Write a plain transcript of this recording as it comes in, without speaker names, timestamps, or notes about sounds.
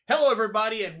Hello,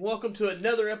 everybody, and welcome to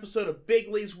another episode of Big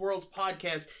Lee's Worlds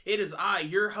Podcast. It is I,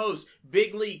 your host,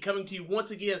 Big Lee, coming to you once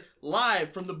again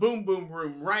live from the Boom Boom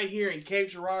Room right here in Cape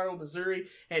Girardeau, Missouri.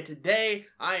 And today,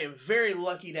 I am very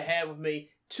lucky to have with me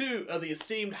two of the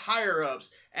esteemed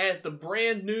higher-ups at the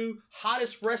brand new,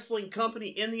 hottest wrestling company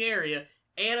in the area,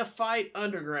 Anna Fight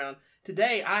Underground.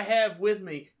 Today, I have with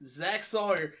me Zach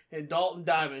Sawyer and Dalton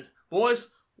Diamond. Boys,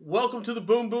 welcome to the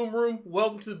Boom Boom Room.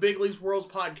 Welcome to the Big Leagues Worlds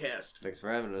Podcast. Thanks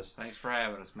for having us. Thanks for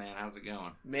having us, man. How's it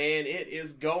going? Man, it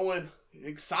is going.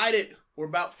 Excited. We're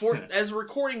about as we're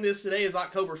recording this, today is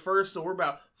October 1st, so we're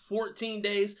about 14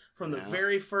 days from the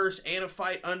very first Anna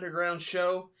Fight Underground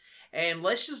show. And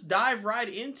let's just dive right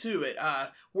into it.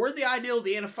 Where'd the idea of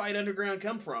the Anna Fight Underground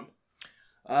come from?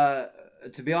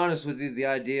 To be honest with you, the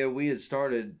idea, we had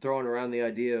started throwing around the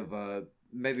idea of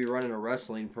maybe running a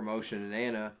wrestling promotion in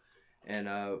Anna. And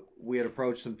we had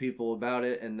approached some people about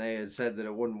it, and they had said that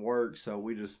it wouldn't work, so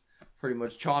we just pretty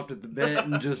much chomped at the bit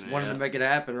and just wanted to make it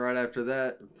happen right after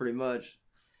that, pretty much.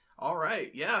 All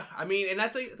right, yeah. I mean, and I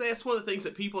think that's one of the things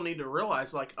that people need to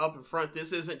realize, like, up in front,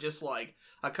 this isn't just, like,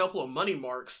 a couple of money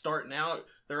marks starting out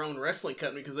their own wrestling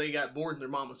company because they got bored in their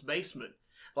mama's basement.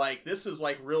 Like, this is,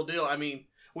 like, real deal. I mean,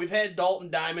 we've had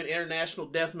Dalton Diamond, International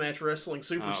Deathmatch Wrestling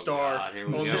Superstar,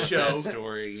 on the show.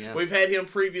 Story, yeah. We've had him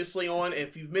previously on.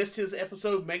 If you've missed his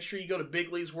episode, make sure you go to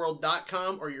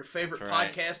BigLeaguesWorld.com or your favorite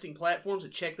podcasting platforms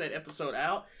and check that episode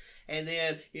out. And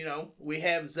then, you know, we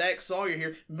have Zach Sawyer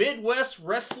here, Midwest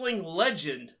Wrestling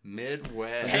legend.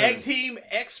 Midwest. Tag team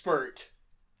expert.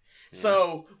 Yeah.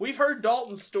 So, we've heard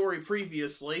Dalton's story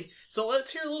previously. So,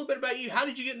 let's hear a little bit about you. How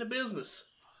did you get into business?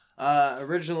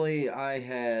 Originally, I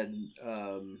had,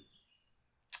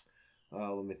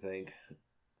 let me think.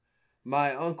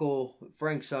 My uncle,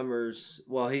 Frank Summers,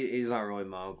 well, he's not really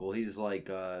my uncle. He's like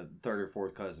third or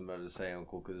fourth cousin, but I just say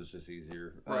uncle because it's just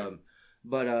easier. Right.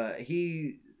 But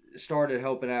he started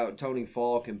helping out Tony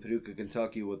Falk in Paducah,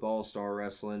 Kentucky with All-Star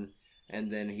Wrestling.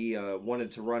 And then he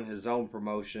wanted to run his own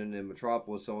promotion in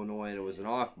Metropolis, Illinois, and it was an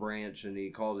off-branch, and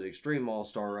he called it Extreme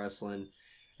All-Star Wrestling.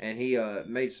 And he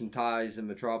made some ties in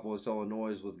Metropolis,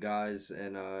 Illinois with guys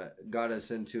and got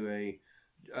us into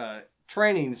a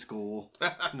training school.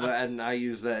 And I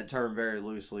use that term very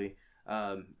loosely.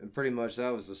 And pretty much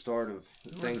that was the start of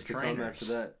things to come after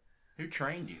that. Who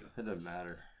trained you? It doesn't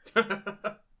matter.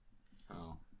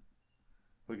 Oh.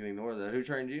 We can ignore that. Who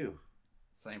trained you?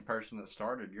 Same person that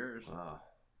started yours.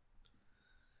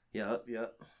 Yep.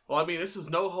 Well, I mean, this is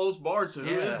no holds barred, so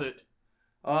who is it?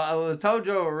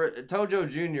 Tojo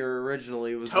Jr.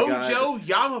 originally was Tojo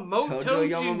Yamamoto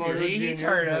Jr. He's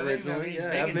heard of him. He's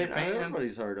big in Japan.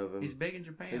 Everybody's heard of him. He's big in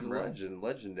Japan. He's a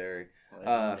legendary.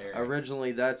 Legendary.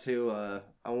 Originally, that's who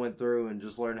I went through and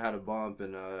just learned how to bump,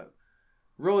 and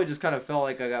really just kind of felt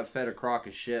like I got fed a crock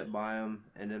of shit by him,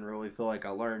 and didn't really feel like I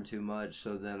learned too much.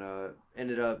 So then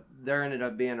ended up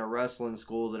being a wrestling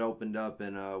school that opened up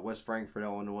in West Frankfort,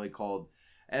 Illinois, called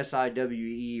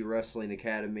SIWE Wrestling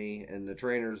Academy, and the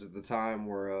trainers at the time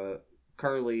were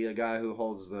Curly, a guy who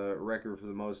holds the record for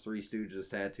the most Three Stooges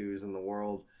tattoos in the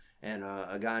world, and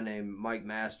a guy named Mike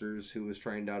Masters, who was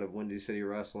trained out of Windy City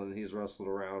Wrestling. He's wrestled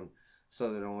around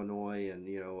Southern Illinois and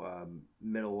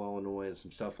Middle Illinois and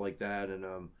some stuff like that, and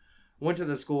went to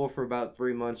the school for about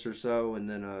 3 months or so, and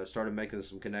then started making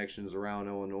some connections around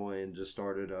Illinois, and just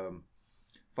started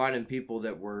finding people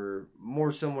that were more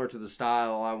similar to the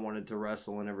style I wanted to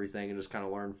wrestle and everything, and just kind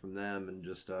of learned from them, and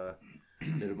just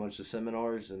did a bunch of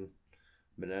seminars and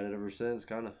been at it ever since,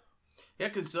 kind of. Yeah,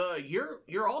 because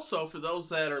you're also, for those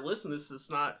that are listening to this that's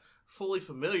not fully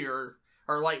familiar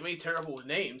or like me, terrible with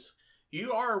names,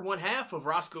 you are one half of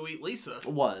Roscoe Eat Lisa.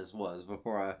 Was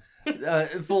before I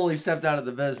fully stepped out of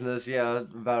the business. Yeah,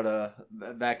 about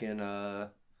back in when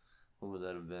would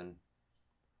that have been?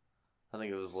 I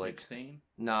think it was like 16?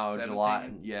 No, 17? July.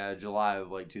 Yeah, July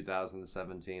of like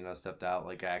 2017. I stepped out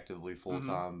like actively full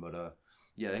time, but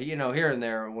yeah, here and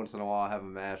there once in a while I have a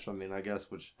match. I mean, I guess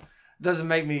which doesn't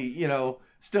make me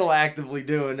still actively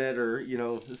doing it or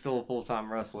still a full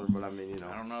time wrestler. But I mean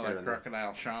I don't know. That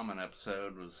Crocodile Shaman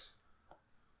episode was.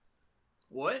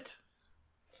 What?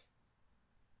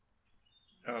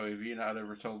 Oh, have you not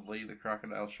ever told Lee the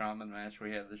Crocodile Shaman match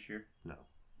we had this year? No.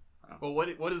 Oh. Well,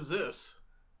 what is this?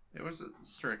 It was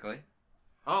Strictly.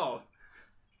 Oh.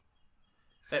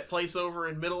 That place over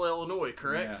in Middle Illinois,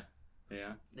 correct?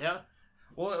 Yeah.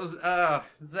 Well, it was,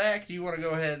 Zach, do you want to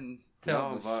go ahead and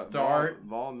tell the start?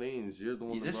 By all means, you're the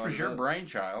one that This was your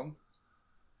brainchild.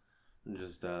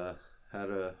 Just had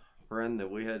a friend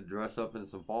that we had dress up in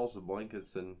some balsa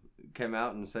blankets and came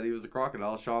out and said he was a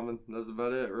crocodile shaman. That's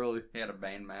about it, really. He had a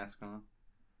Bane mask on.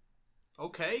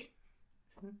 Okay.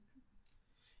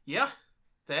 Yeah,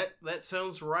 that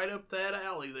sounds right up that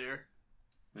alley there.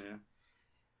 Yeah.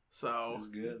 So It was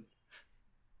good.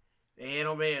 And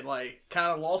oh man, like kind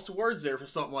of lost the words there for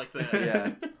something like that.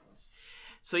 Yeah.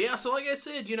 So like I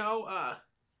said,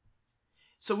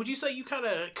 so would you say you kind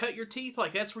of cut your teeth?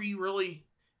 Like that's where you really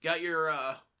got your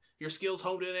skills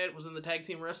honed in at, was in the tag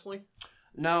team wrestling?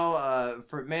 No,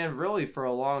 really for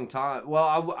a long time.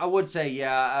 Well, I would say,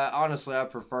 yeah, honestly, I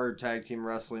prefer tag team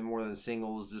wrestling more than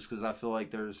singles just because I feel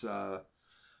like there's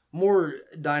more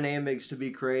dynamics to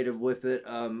be creative with it.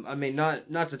 I mean,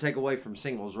 not to take away from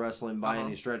singles wrestling by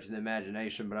any stretch of the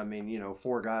imagination, but I mean,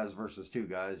 4 guys versus 2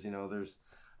 guys, there's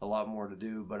a lot more to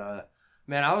do. But,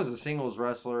 man, I was a singles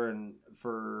wrestler and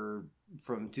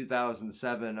from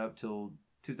 2007 up till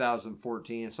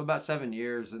 2014, so about 7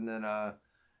 years, and then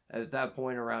at that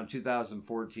point around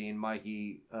 2014,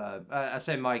 Mikey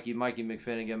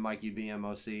McFinnigan, Mikey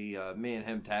BMOC, me and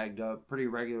him tagged up pretty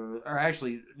regular, or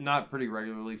actually not pretty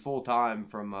regularly, full time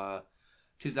from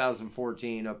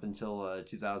 2014 up until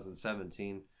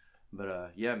 2017.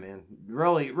 But yeah, man,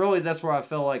 really that's where I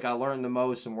felt like I learned the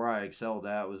most and where I excelled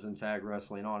at was in tag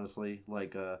wrestling, honestly.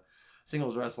 Like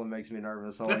singles wrestling makes me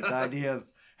nervous. I like the idea of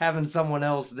having someone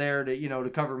else there to to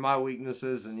cover my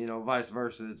weaknesses and vice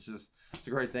versa. It's a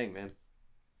great thing, man.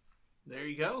 There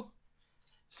you go.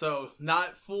 So,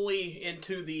 not fully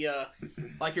into the,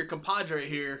 like your compadre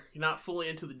here, you're not fully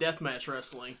into the deathmatch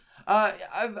wrestling. I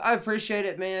appreciate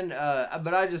it, man.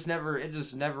 But it just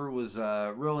never was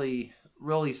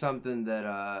really something that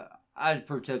I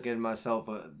partook in myself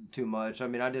too much. I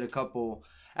mean, I did a couple,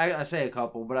 I say a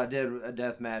couple, but I did a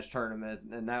deathmatch tournament,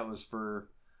 and that was for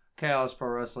Chaos Pro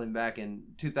Wrestling back in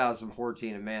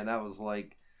 2014, and man, that was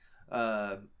like,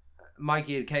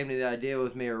 Mikey had came to the idea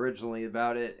with me originally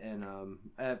about it, and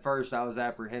at first I was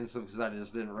apprehensive because I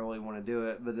just didn't really want to do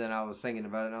it, but then I was thinking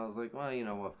about it and I was like, well, you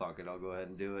know what, fuck it, I'll go ahead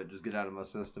and do it, just get out of my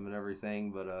system and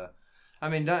everything. But I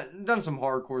mean, done some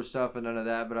hardcore stuff and none of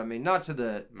that, but I mean, not to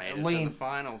the Made it to the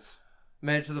finals.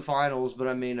 Made it to the finals, but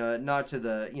I mean, not to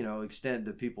the extent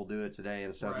that people do it today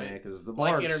and stuff, man. Because the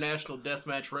bars, like international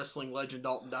deathmatch wrestling legend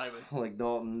Dalton Diamond, like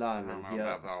Dalton Diamond, I don't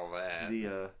know about all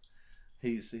that.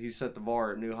 He's set the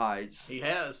bar at new heights. He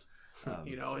has, at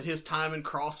his time in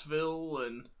Crossville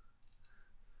and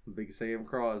Big Sam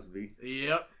Crosby.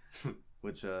 Yep.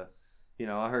 Which I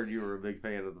heard you were a big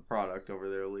fan of the product over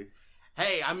there, Lee.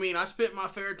 Hey, I mean, I spent my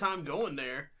fair time going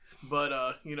there, but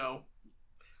I don't know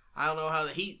how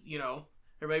the heat,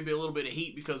 there may be a little bit of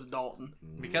heat because of Dalton.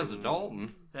 Because of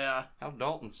Dalton? Yeah. How'd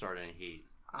Dalton start any heat?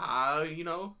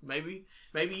 Maybe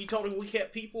you told him we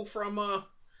kept people from,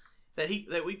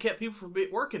 that we kept people from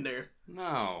working there.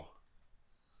 No.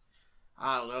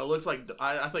 I don't know. It looks like,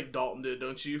 I think Dalton did,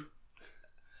 don't you?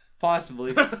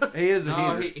 Possibly. He is a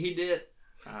heel. He did.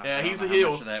 Yeah, he's a heel.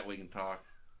 How much of that we can talk.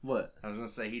 What? I was going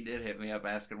to say he did hit me up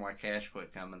asking why Cash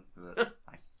quit coming. But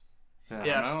I don't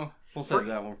know. We'll save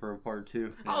that one for a part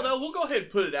 2. I don't know. We'll go ahead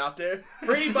and put it out there.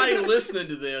 For anybody listening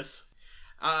to this,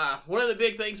 one of the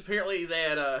big things apparently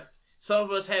that some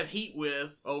of us have heat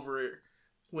with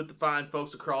the fine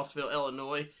folks of Crossville,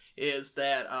 Illinois, is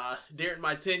that during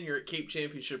my tenure at Cape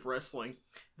Championship Wrestling,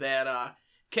 that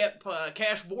kept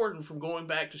Cash Borden from going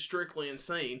back to Strictly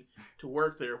Insane to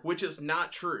work there, which is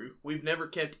not true. We've never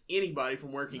kept anybody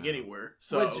from working anywhere.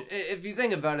 So, which, if you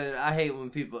think about it, I hate when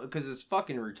people, because it's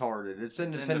fucking retarded. It's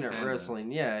independent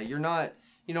wrestling. Yeah, you're not,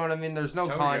 you know what I mean? There's no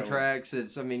contracts.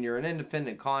 You're an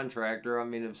independent contractor. I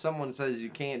mean, if someone says you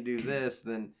can't do this,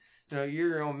 then, you're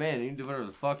your own man. You can do whatever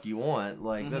the fuck you want.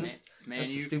 Like, that's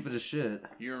the stupidest shit.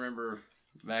 You remember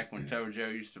back when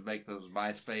Tojo used to make those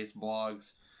MySpace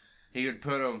blogs? He would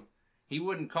put them, he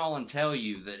wouldn't call and tell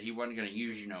you that he wasn't going to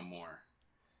use you no more.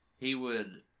 He would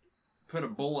put a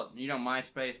bulletin,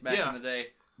 MySpace back in the day,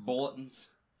 bulletins.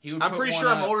 I'm pretty sure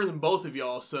I'm older than both of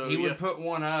y'all, so he would put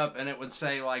one up and it would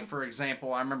say, like, for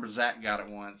example, I remember Zach got it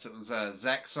once. It was,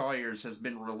 Zach Sawyers has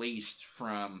been released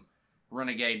from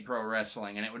Renegade Pro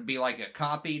Wrestling, and it would be like a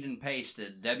copied and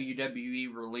pasted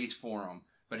WWE release form,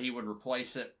 but he would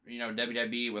replace it,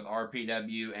 WWE with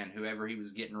RPW and whoever he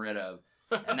was getting rid of.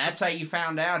 And that's how you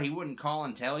found out. He wouldn't call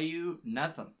and tell you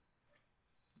nothing.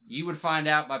 You would find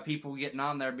out by people getting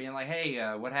on there being like, hey,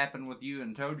 what happened with you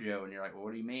and Tojo? And you're like, well,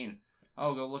 what do you mean?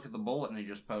 Oh, go look at the bulletin he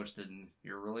just posted and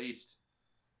you're released.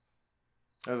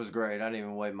 It was great. I didn't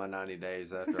even wait my 90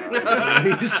 days after I was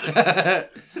released. I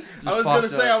was going to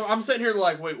say, I'm sitting here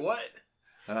like, wait, what?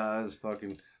 It was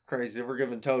fucking crazy. We're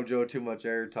giving Tojo too much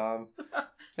airtime.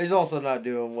 He's also not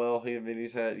doing well. He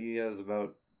has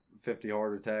about 50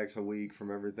 heart attacks a week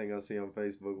from everything I see on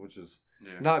Facebook, which is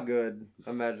not good. I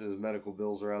imagine his medical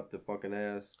bills are out the fucking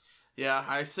ass. Yeah,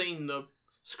 I seen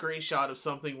screenshot of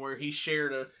something where he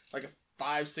shared a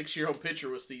 5-6-year-old picture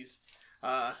with these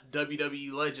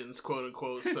WWE legends, quote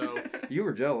unquote. So You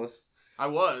were jealous. I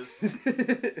was.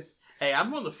 Hey,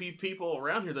 I'm one of the few people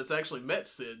around here that's actually met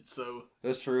Sid. So,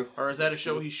 That's true. or is that a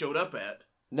show he showed up at?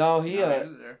 No, No, he was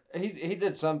there. he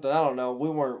did something. I don't know. We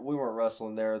weren't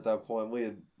wrestling there at that point. We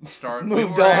had We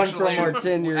moved were on from our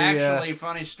tenure. Actually,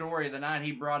 funny story. The night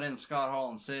he brought in Scott Hall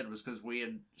and Sid was because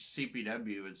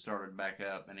CPW had started back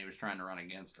up, and he was trying to run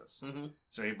against us. Mm-hmm.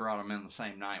 So he brought them in the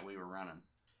same night we were running,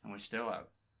 and we still have.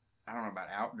 I don't know about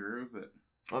outgrew, but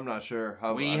I'm not sure.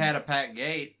 we had a packed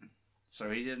gate, so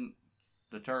he didn't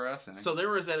deter us. So there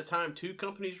was at a time 2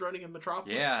 companies running in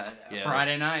Metropolis? Yeah, Yeah.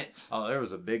 Friday nights. Oh, there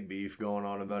was a big beef going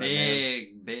on about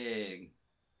it. Big.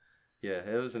 Yeah,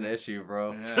 it was an issue,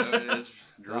 bro. Yeah, it is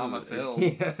drama filled.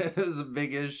 Yeah, it was a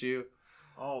big issue.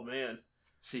 Oh, man.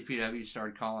 CPW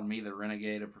started calling me the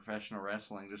renegade of professional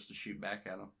wrestling just to shoot back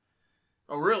at them.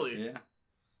 Oh, really? Yeah.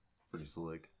 Pretty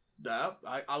slick. Yeah,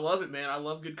 I love it, man. I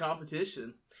love good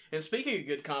competition. And speaking of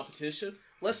good competition,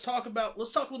 let's talk a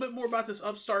little bit more about this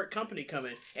upstart company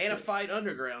coming. Anna Fight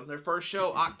Underground. Their first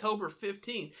show October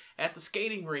 15th at the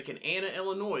skating rink in Anna,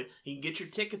 Illinois. You can get your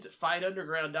tickets at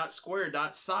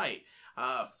fightunderground.square.site.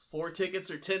 4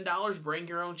 tickets are $10. Bring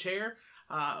your own chair.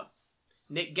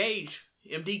 Nick Gage,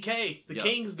 MDK, the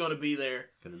King's going to be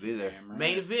there. Gonna be there. Damn right.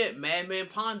 Main event: Madman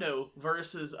Pondo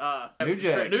versus New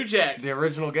Jack. New Jack. The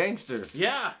original gangster.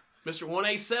 Yeah, Mr.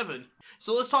 187.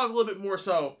 So let's talk a little bit more.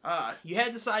 So, you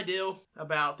had this idea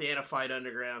about the Anna Fight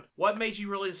Underground. What made you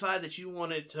really decide that you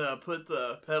wanted to put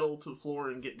the pedal to the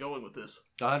floor and get going with this?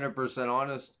 100%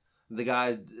 honest. The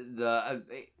guy,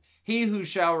 he who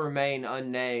shall remain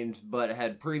unnamed, but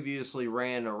had previously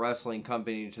ran a wrestling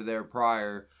company to their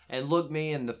prior, and looked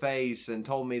me in the face and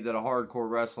told me that a hardcore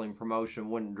wrestling promotion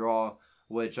wouldn't draw,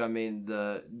 which, I mean,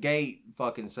 the gate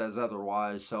fucking says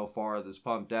otherwise so far that's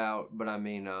pumped out, but I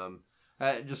mean,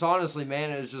 just honestly,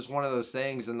 man, it's just one of those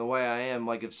things, and the way I am,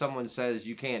 like, if someone says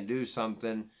you can't do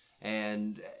something,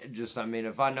 and just, I mean,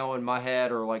 if I know in my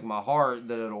head or, like, my heart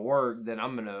that it'll work, then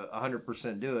I'm gonna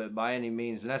 100% do it by any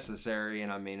means necessary,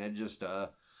 and I mean, it just,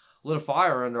 lit a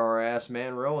fire under our ass,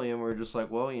 man, really, and we're just like,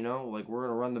 well, you know, like, we're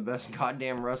gonna run the best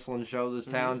goddamn wrestling show this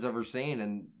town's ever seen,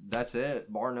 and that's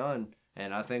it, bar none.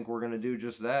 And I think we're gonna do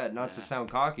just that. Not to sound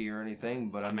cocky or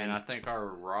anything, but I mean, I think our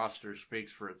roster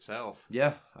speaks for itself.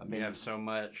 yeah, I We mean, have so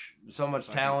much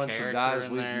talent, some guys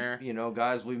in we've, there.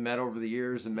 guys we've met over the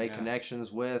years and made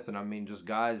connections with, and I mean, just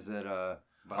guys that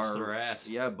bust their ass.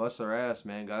 Yeah, bust their ass,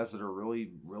 man. Guys that are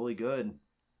really, really good.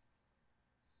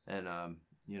 And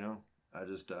you know, I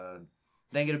just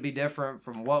think it'd be different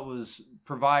from what was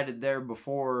provided there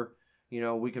before. You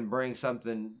know, we can bring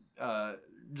something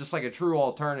just like a true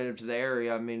alternative to the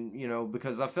area. I mean, you know,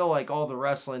 because I feel like all the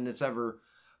wrestling that's ever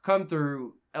come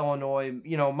through Illinois,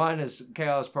 you know, minus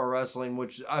Chaos Pro Wrestling,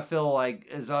 which I feel like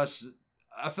is us.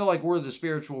 I feel like we're the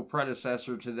spiritual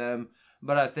predecessor to them,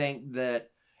 but I think that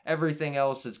everything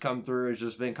else that's come through has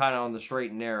just been kind of on the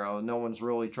straight and narrow. No one's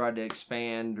really tried to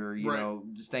expand or, you know,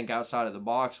 just think outside of the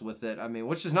box with it. I mean,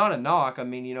 which is not a knock. I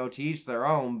mean, you know, to each their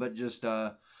own, but just,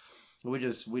 we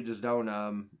just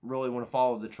don't really want to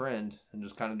follow the trend and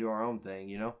just kind of do our own thing,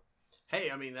 you know?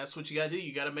 Hey, I mean, that's what you got to do.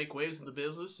 You got to make waves in the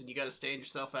business, and you got to stand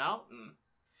yourself out. And,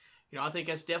 you know, I think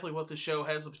that's definitely what the show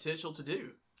has the potential to do.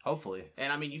 Hopefully.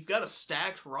 And, I mean, you've got a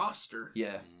stacked roster.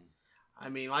 Yeah. I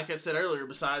mean, like I said earlier,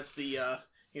 besides the,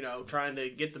 you know, trying to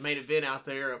get the main event out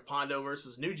there of Pondo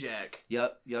versus New Jack.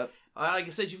 Yep. Like I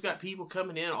said, you've got people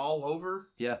coming in all over.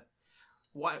 Yeah.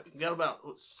 What, you got about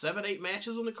 7-8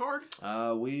 matches on the card?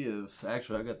 We have,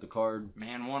 actually, I got the card.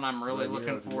 Man, one I'm really Right here, looking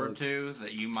I can forward look. to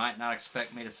that you might not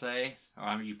expect me to say. Or,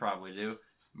 I mean, you probably do.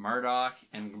 Murdoch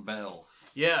and Bell.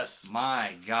 Yes.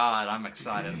 My God, I'm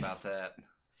excited about that.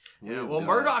 Yeah, well,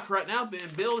 Murdoch right now being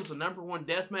billed as the #1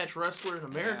 deathmatch wrestler in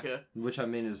America. Which, I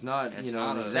mean, is not, It's you know,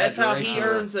 not an a- That's how he exaggeration.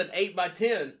 earns an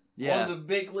 8x10 Yeah. on the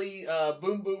Big Lee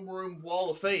Boom Boom Room Wall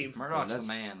of Fame. Murdoch's that's-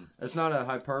 the man. It's not a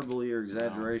hyperbole or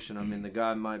exaggeration. I mean, the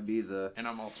guy might be the... And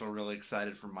I'm also really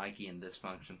excited for Mikey and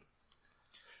Dysfunction.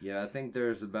 Yeah, I think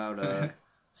there's about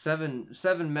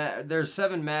there's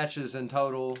 7 matches in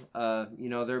total. You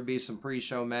know, there'll be some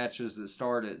pre-show matches that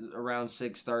start at around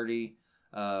 6:30.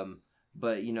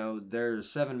 But you know,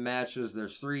 there's 7 matches.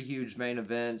 There's 3 huge main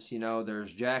events. You know,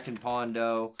 there's Jack and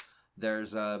Pondo.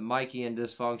 There's Mikey and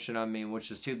Dysfunction. I mean,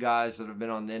 which is 2 guys that have been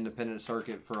on the independent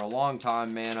circuit for a long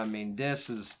time, man. I mean, Dys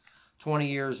is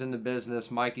 20 years in the business.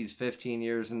 Mikey's 15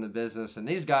 years in the business, and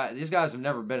these guys have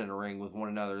never been in a ring with one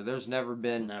another. There's never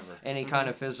been Never. any kind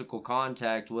of physical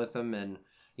contact with them, and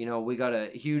you know, we got a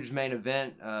huge main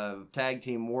event of tag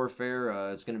team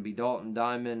warfare. It's going to be Dalton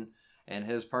Diamond and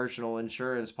his personal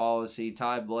insurance policy,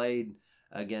 Ty Blade,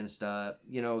 against,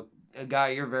 you know, a guy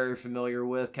you're very familiar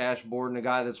with, Cash Borden, a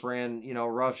guy that's ran, you know,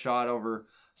 roughshod over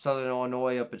Southern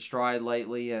Illinois up at Stride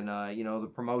lately, and, you know, the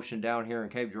promotion down here in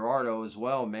Cape Girardeau as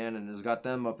well, man, and has got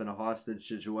them up in a hostage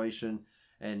situation.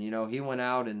 And, you know, he went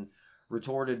out and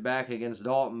retorted back against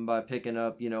Dalton by picking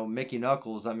up, you know, Mickey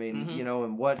Knuckles. I mean, you know,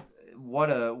 and what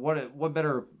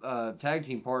better tag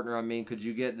team partner, I mean, could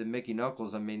you get than Mickey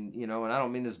Knuckles? I mean, you know, and I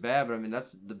don't mean this bad, but I mean,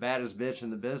 that's the baddest bitch in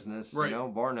the business, right. You know,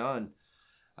 bar none.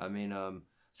 I mean,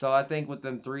 so I think with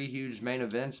them 3 huge main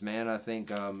events, man, I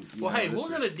think. Well, hey, we're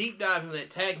going to deep dive in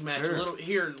that tag match Sure.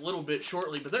 a little bit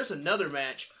shortly, but there's another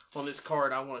match on this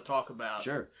card I want to talk about.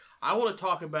 Sure. I want to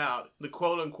talk about the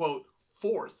quote-unquote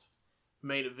 4th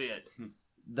main event.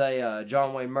 The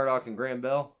John Wayne Murdoch and Graham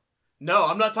Bell? No,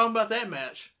 I'm not talking about that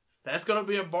match. That's going to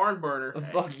be a barn burner.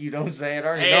 Fuck you, don't say it. I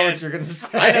already know what you're going to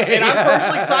say. I know, and I'm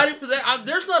personally excited for that.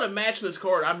 There's not a match in this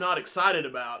card I'm not excited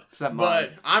about. Except but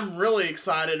mine. I'm really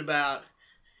excited about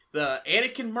the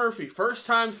Anakin Murphy, first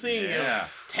time seeing him,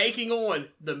 taking on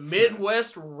the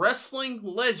Midwest wrestling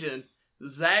legend,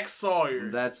 Zach Sawyer.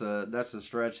 That's a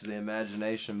stretch of the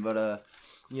imagination, but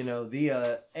you know,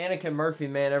 the Anakin Murphy,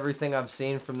 man, everything I've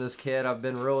seen from this kid, I've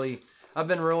been really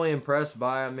impressed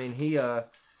by. I mean, he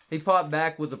popped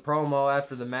back with the promo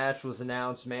after the match was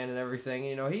announced, man, and everything.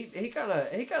 You know, he kind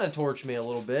of torched me a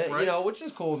little bit, right. You know, which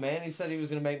is cool, man. He said he was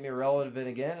gonna make me relevant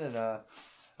again, and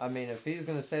I mean, if he's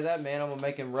gonna say that, man, I'm gonna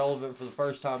make him relevant for the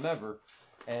first time ever.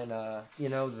 And, you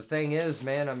know, the thing is,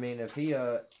 man, I mean, if he,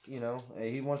 you know,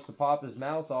 he wants to pop his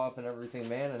mouth off and everything,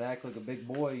 man, and act like a big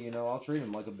boy, you know, I'll treat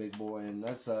him like a big boy. And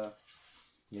that's,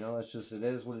 you know, that's just, it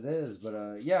is what it is.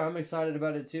 But, yeah, I'm excited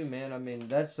about it too, man. I mean,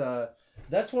 that's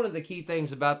one of the key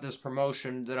things about this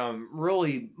promotion that I'm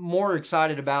really more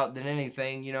excited about than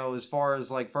anything, you know, as far as,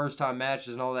 like, first-time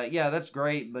matches and all that. Yeah, that's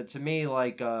great. But to me,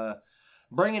 like,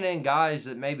 bringing in guys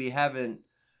that maybe haven't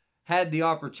had the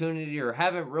opportunity or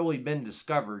haven't really been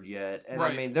discovered yet. And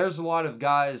right. I mean, there's a lot of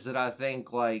guys that I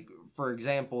think, like, for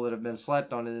example, that have been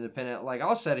slept on in independent. Like,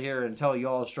 I'll sit here and tell you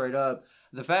all straight up,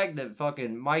 the fact that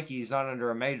fucking Mikey's not under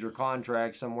a major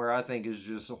contract somewhere, I think is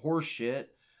just horse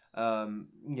shit. You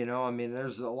know, I mean,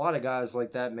 there's a lot of guys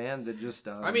like that, man, that just...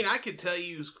 I mean, I could tell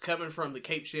you, coming from the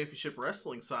Cape Championship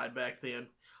Wrestling side back then,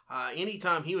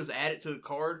 anytime he was added to the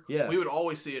card, we would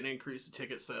always see an increase in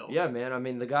ticket sales. Yeah, man. I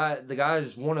mean, the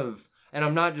guy's one of, and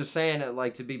I'm not just saying it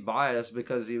like to be biased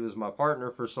because he was my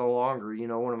partner for so long, or, you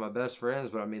know, one of my best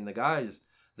friends. But I mean, the guy's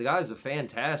a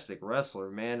fantastic wrestler,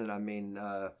 man. And I mean,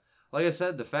 like I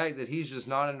said, the fact that he's just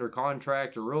not under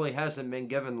contract or really hasn't been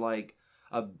given like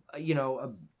I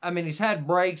mean, he's had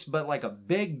breaks, but like a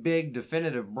big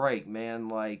definitive break, man,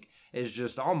 like is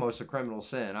just almost a criminal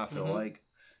sin. I feel like,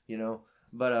 you know.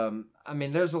 But, I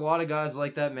mean, there's a lot of guys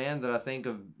like that, man, that I think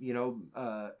have, you know,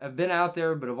 have been out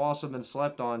there, but have also been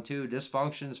slept on, too.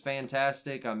 Dysfunction's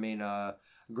fantastic. I mean,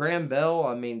 Graham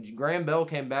Bell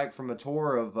came back from a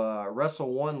tour of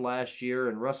Wrestle 1 last year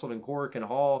and wrestled in Korakuen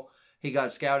Hall. He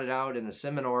got scouted out in a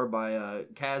seminar by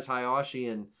Kaz Hayashi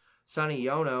and Sonny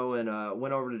Yono and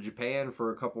went over to Japan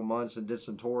for a couple months and did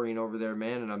some touring over there,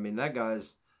 man. And, I mean, that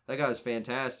guy's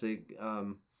fantastic.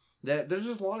 There's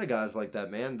just a lot of guys like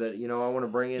that, man, that, you know, I want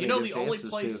to bring in. You know, the only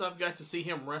place I've got to see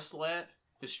him wrestle at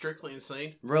is Strictly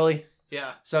Insane. Really?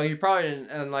 Yeah. So you probably didn't,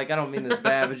 and like, I don't mean this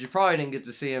bad, but you probably didn't get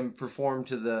to see him perform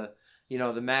to the, you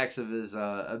know, the max of his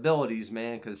abilities,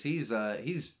 man, because he's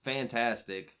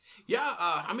fantastic. Yeah,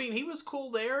 I mean, he was cool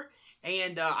there,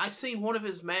 and I seen one of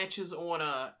his matches on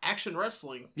Action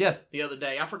Wrestling. Yeah. The other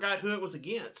day. I forgot who it was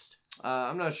against.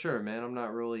 I'm not sure, man. I'm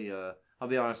not really. I'll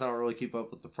be honest, I don't really keep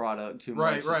up with the product too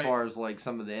much as far as like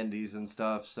some of the indies and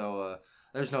stuff. So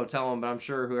there's no telling, but I'm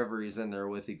sure whoever he's in there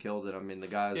with, he killed it. I mean, the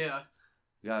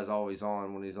guy's always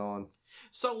on when he's on.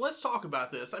 So let's talk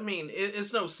about this. I mean,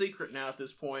 it's no secret now at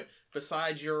this point,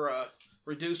 besides your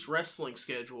reduced wrestling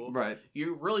schedule. Right.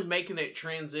 You're really making that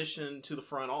transition to the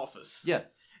front office. Yeah.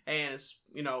 And it's,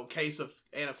 you know, case of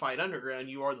Anna Fight Underground,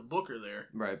 you are the booker there.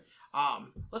 Right.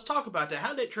 Let's talk about that. How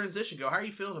did that transition go? How are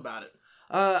you feeling about it?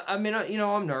 I mean, you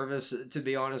know, I'm nervous, to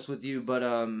be honest with you, but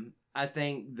I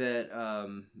think that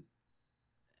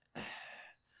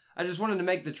I just wanted to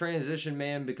make the transition,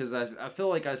 man, because I feel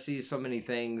like I see so many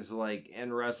things, like,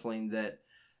 in wrestling that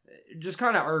just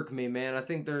kind of irk me, man. I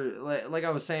think like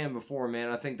I was saying before, man,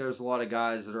 I think there's a lot of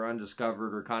guys that are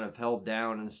undiscovered or kind of held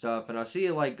down and stuff, and I see,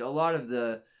 like, a lot of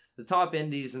the top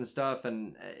indies and stuff,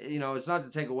 and, you know, it's not to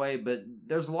take away, but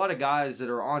there's a lot of guys that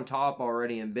are on top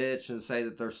already and bitch and say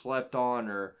that they're slept on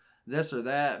or this or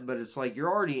that, but it's like,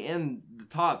 you're already in the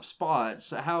top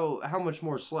spots. How much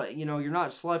more you know, you're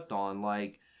not slept on.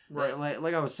 Like, Right.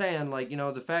 Like I was saying, like, you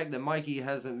know, the fact that Mikey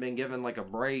hasn't been given like a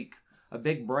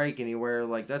big break anywhere,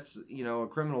 like that's, you know, a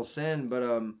criminal sin. But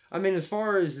I mean, as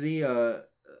far as the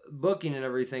booking and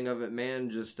everything of it, man,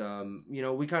 just you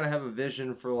know, we kind of have a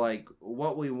vision for like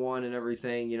what we want and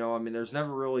everything. You know, I mean, there's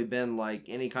never really been like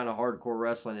any kind of hardcore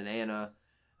wrestling in Anna,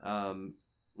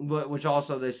 which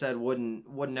also they said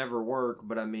wouldn't ever work.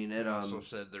 But I mean, it They also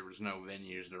said there was no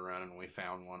venues to run, and we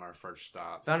found one our first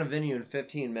stop. found a venue in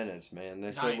 15 minutes, man.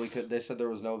 They said They said there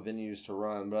was no venues to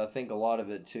run, but I think a lot of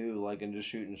it too, like in just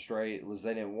shooting straight, was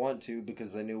they didn't want to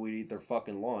because they knew we'd eat their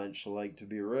fucking lunch. Like, to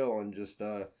be real, and just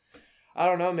I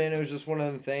don't know, man. It was just one of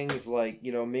them things. Like,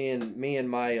 you know, me and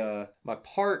my my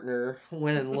partner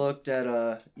went and looked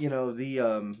at you know,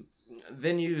 the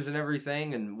venues and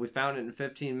everything, and we found it in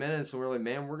 15 minutes, and we're like,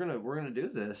 man, we're gonna do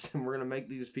this, and we're gonna make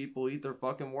these people eat their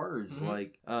fucking words. Mm-hmm.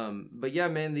 Like, but yeah,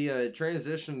 man, the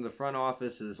transition to the front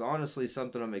office is honestly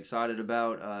something I'm excited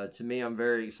about. To me, I'm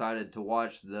very excited to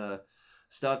watch the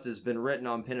stuff that's been written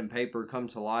on pen and paper come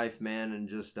to life, man, and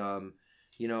just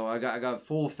you know, I got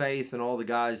full faith in all the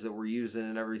guys that we're using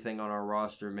and everything on our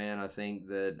roster, man. I think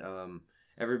that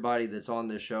everybody that's on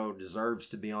this show deserves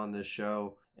to be on this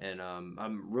show. And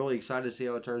I'm really excited to see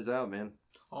how it turns out, man.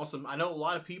 Awesome. I know a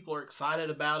lot of people are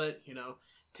excited about it. You know,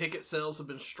 ticket sales have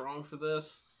been strong for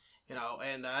this. You know,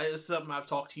 and it's something I've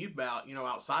talked to you about, you know,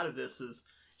 outside of this, is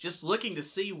just looking to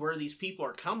see where these people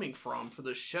are coming from for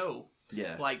this show.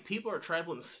 Yeah. Like, people are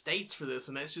traveling states for this,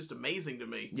 and that's just amazing to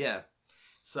me. Yeah.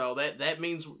 So that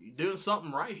means you're doing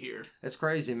something right here. It's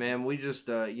crazy, man. We just,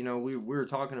 you know, we were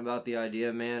talking about the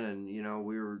idea, man, and, you know,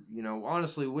 we were, you know,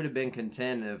 honestly, would have been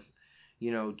content if,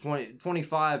 you know,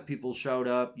 25 people showed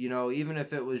up, you know, even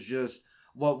if it was just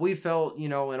what we felt, you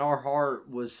know, in our heart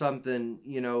was something,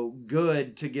 you know,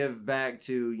 good to give back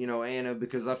to, you know, Anna,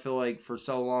 because I feel like for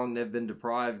so long they've been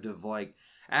deprived of, like,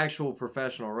 actual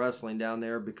professional wrestling down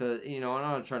there, because, you know, I'm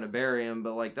not trying to bury him,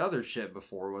 but like the other shit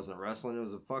before wasn't wrestling.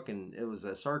 It was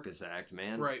a circus act,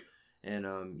 man. Right. And,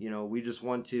 you know, we just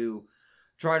want to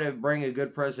try to bring a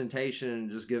good presentation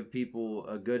and just give people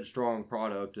a good, strong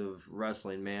product of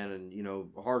wrestling, man. And, you know,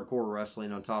 hardcore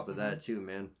wrestling on top of that too,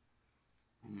 man.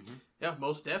 Mm-hmm. Yeah,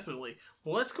 most definitely.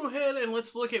 Well, let's go ahead and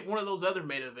let's look at one of those other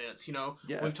main events. You know,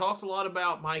 Yeah. We've talked a lot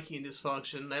about Mikey and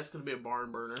Dysfunction. That's going to be a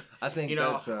barn burner. I think You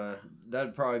know- that's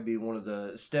that'd probably be one of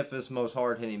the stiffest, most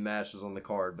hard-hitting matches on the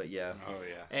card, but yeah. Oh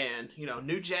yeah. And, you know,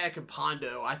 New Jack and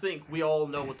Pondo, I think we all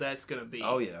know what that's going to be.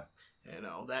 Oh, yeah. You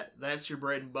know, that's your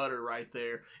bread and butter right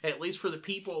there. At least for the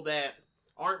people that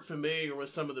aren't familiar with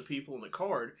some of the people in the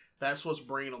card, that's what's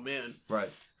bringing them in Right.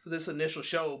 for this initial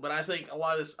show. But I think a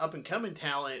lot of this up-and-coming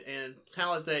talent and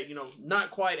talent that, you know, not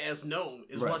quite as known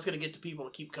is Right. what's going to get the people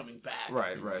to keep coming back.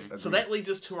 Right. So that leads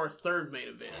us to our third main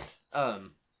event.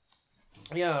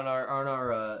 Yeah, on our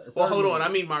Well, third hold on. main-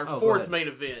 I mean my Oh, go fourth ahead. main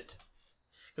event.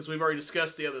 Because we've already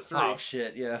discussed the other three. Oh,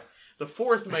 shit, yeah. The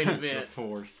fourth main The event,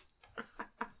 fourth.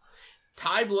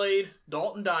 Ty Blade,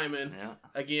 Dalton Diamond Yeah.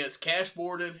 against Cash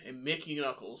Borden and Mickey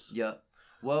Knuckles. Yep.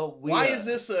 Well, Why is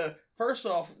this first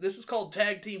off, this is called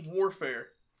Tag Team Warfare.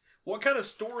 What kind of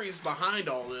story is behind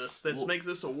all this that's make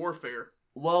this a warfare?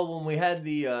 Well, when we had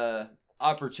the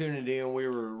opportunity and we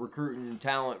were recruiting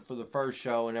talent for the first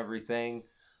show and everything,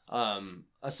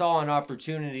 I saw an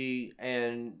opportunity,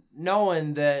 and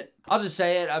knowing that, I'll just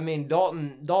say it, I mean,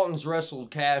 Dalton's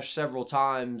wrestled Cash several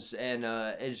times, and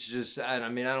it's just, and I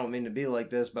mean, I don't mean to be like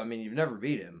this, but I mean, you've never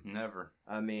beat him. Never.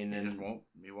 I mean, You just and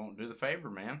won't do the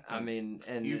favor, man. I mean,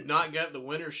 and You've not got the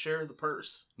winner's share of the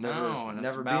purse. No, and it's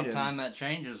never about beat him. time that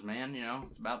changes, man. You know,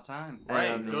 it's about time. Yeah,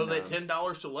 Right. I mean, Go that $10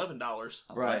 to $11.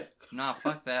 Right. Nah,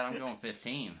 fuck that. I'm going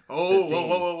 15. Oh, 15.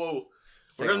 whoa.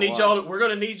 We're Take gonna a need lot. we're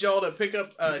gonna need y'all to pick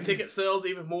up ticket sales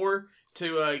even more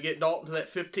to get Dalton to that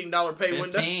 $15 pay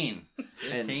window. 15.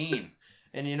 15.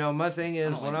 And you know, my thing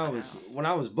is, don't when like I my was house. when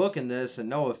I was booking this, and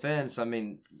no offense, I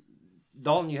mean,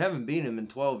 Dalton, you haven't beat him in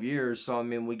 12 years, so I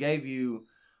mean, we gave you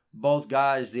both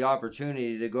guys the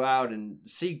opportunity to go out and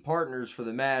seek partners for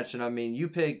the match, and I mean, you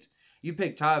picked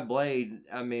Ty Blade,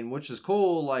 I mean, which is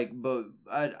cool, like, but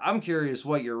I'm curious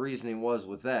what your reasoning was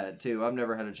with that too. I've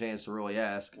never had a chance to really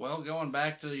ask. Well, going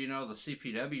back to, you know, the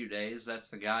CPW days, that's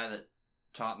the guy that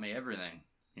taught me everything.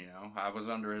 You know, I was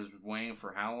under his wing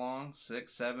for how long?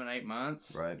 6, 7, 8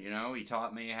 months. Right. You know, he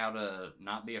taught me how to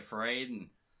not be afraid. And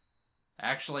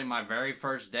actually, my very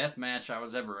first death match I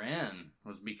was ever in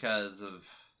was because of,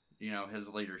 you know, his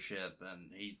leadership.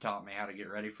 And he taught me how to get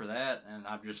ready for that. And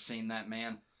I've just seen that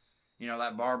man, you know,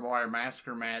 that barbed wire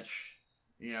massacre match,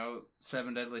 you know,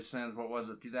 7 Deadly Sins, what was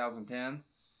it, 2010?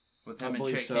 With I him and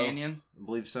believe Chick so. Canyon. I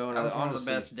believe so. And That was one of honestly,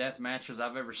 the best death matches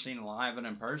I've ever seen live and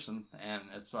in person. And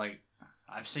it's like,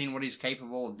 I've seen what he's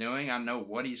capable of doing. I know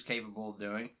what he's capable of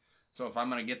doing. So if I'm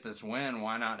going to get this win,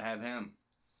 why not have him?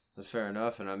 That's fair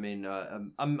enough, and I mean,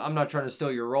 I'm not trying to steal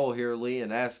your role here, Lee,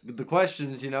 and ask the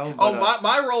questions, you know. But,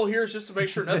 my role here is just to make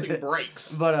sure nothing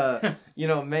breaks. But you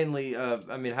know, mainly,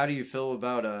 I mean, how do you feel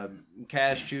about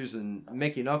Cash choosing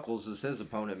Mickey Knuckles as his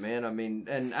opponent, man? I mean,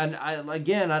 and I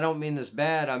again, I don't mean this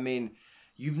bad. I mean,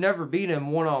 you've never beat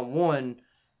him 1-on-1,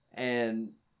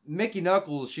 and Mickey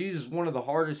Knuckles, she's one of the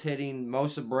hardest hitting,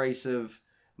 most abrasive,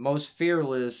 most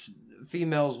fearless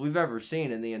females we've ever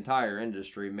seen in the entire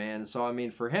industry, man. So I mean,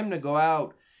 for him to go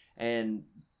out and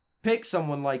pick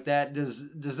someone like that, does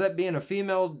that being a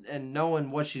female and knowing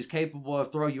what she's capable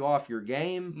of throw you off your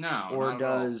game? No. Or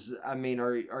does I mean,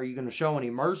 are you going to show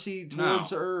any mercy towards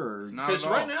her? Or because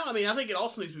right now, I mean, I think it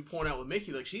also needs to be pointed out with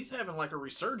Mickey, like she's having like a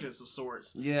resurgence of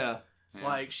sorts. Yeah. Yeah.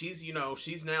 Like she's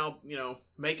now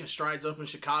making strides up in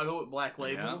Chicago at Black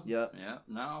Label. Yeah.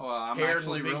 No, I'm Hair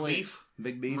actually with really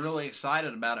Big beef. really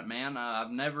excited about it, man.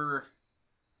 I've never,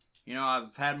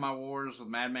 I've had my wars with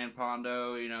Madman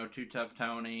Pondo, Too Tough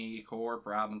Tony, Corp,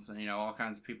 Robinson, all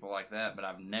kinds of people like that, but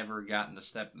I've never gotten to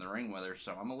step in the ring with her,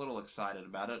 so I'm a little excited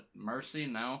about it. Mercy,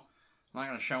 no. I'm not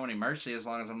going to show any mercy as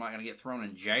long as I'm not going to get thrown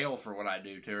in jail for what I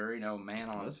do to her, man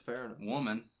on That's fair enough.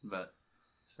 woman, but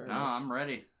Fair no, enough. I'm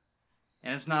ready.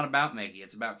 And it's not about Mickey,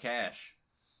 it's about Cash.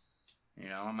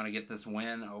 I'm going to get this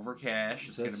win over Cash.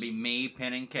 It's going to be me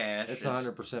pinning Cash. It's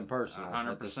 100% personal.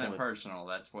 100% personal.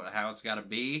 That's how it's got to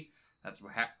be.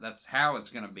 That's how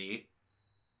it's going to be.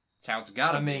 It's how it's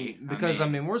got to be. Because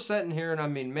we're sitting here and I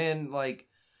mean, man, like,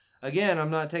 again,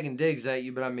 I'm not taking digs at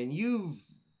you, but I mean, you've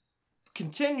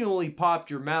continually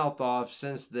popped your mouth off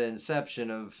since the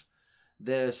inception of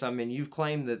this. I mean, you've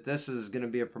claimed that this is going to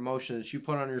be a promotion that you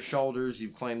put on your shoulders.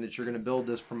 You've claimed that you're going to build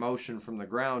this promotion from the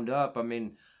ground up. I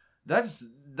mean,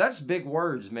 that's big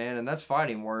words, man, and that's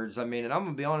fighting words. I mean, and I'm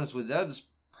going to be honest with you, that's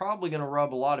probably going to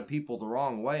rub a lot of people the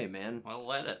wrong way, man. Well,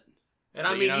 let it. And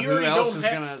I mean, you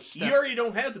already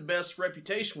don't have the best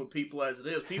reputation with people as it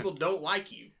is. People don't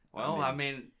like you. Well, I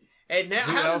mean and now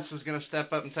who else is going to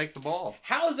step up and take the ball?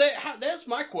 How is that? That's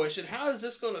my question. How is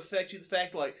this going to affect you? The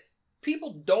fact, like,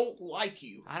 people don't like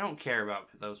you. I don't care about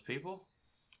those people.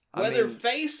 Whether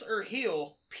face or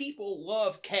heel, people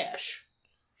love Cash.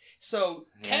 So,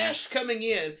 Cash coming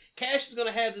in, Cash is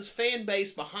going to have this fan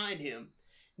base behind him.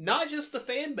 Not just the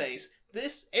fan base.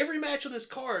 Every match on this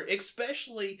card,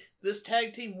 especially this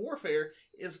tag team warfare,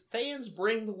 is fans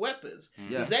bring the weapons.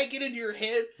 Yeah. Does that get into your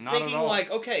head? Not thinking at all. like,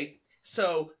 okay,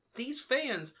 so these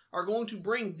fans are going to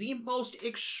bring the most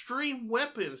extreme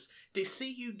weapons to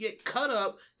see you get cut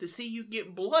up, to see you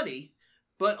get bloody,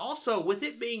 but also with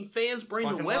it being fans bring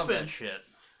Fucking the love that weapons. shit.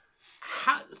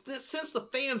 Since the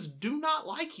fans do not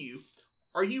like you,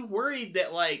 are you worried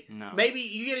that No. maybe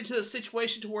you get into a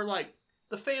situation to where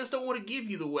the fans don't want to give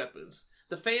you the weapons?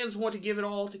 The fans want to give it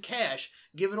all to Cash,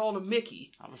 give it all to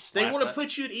Mickey. They want to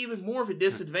put you at even more of a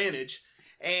disadvantage,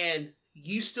 and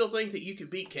you still think that you could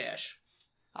beat Cash.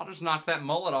 I'll just knock that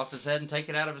mullet off his head and take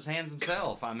it out of his hands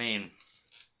himself. I mean,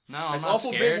 no, I'm That's not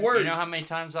awful scared. big words. You know how many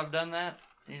times I've done that?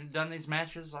 Done these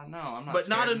matches? I know. I'm not. But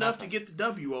not scared of enough nothing. to get the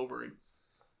W over him.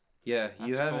 Yeah,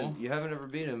 you That's haven't cool. you haven't ever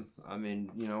beat him. I mean,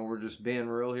 we're just being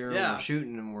real here. Yeah. And we're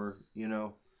shooting and we're.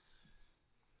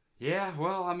 Yeah,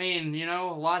 well, I mean,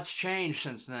 a lot's changed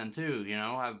since then too.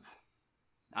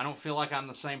 I don't feel like I'm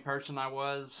the same person I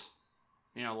was,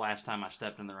 last time I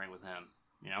stepped in the ring with him.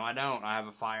 I don't. I have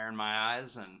a fire in my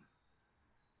eyes, and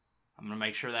I'm gonna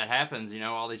make sure that happens.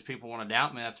 All these people want to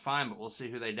doubt me. That's fine, but we'll see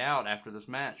who they doubt after this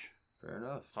match. Fair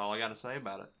enough. That's all I got to say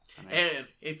about it. And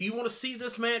if you want to see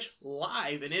this match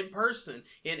live and in person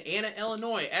in Anna,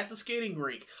 Illinois at the skating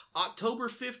rink, October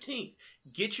 15th,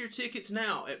 get your tickets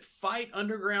now at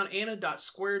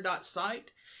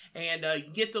fightundergroundanna.square.site. And you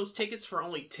can get those tickets for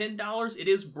only $10. It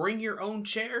is bring your own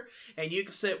chair, and you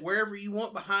can sit wherever you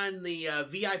want behind the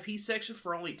VIP section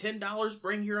for only $10.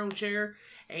 Bring your own chair,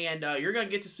 and you're going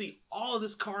to get to see all of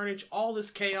this carnage, all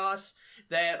this chaos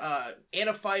that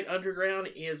Anna Fight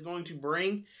Underground is going to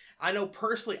bring. I know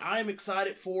personally I am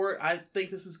excited for it. I think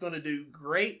this is going to do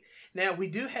great. Now, we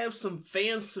do have some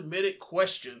fan-submitted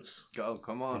questions. Go,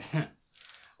 come on.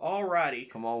 Alrighty.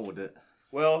 Come on with it.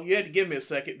 Well, you had to give me a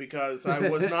second because I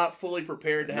was not fully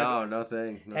prepared to have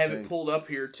nothing. have it pulled up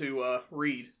here to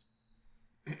read.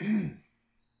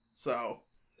 So,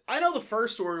 I know the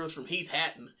first story was from Heath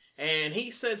Hatton, and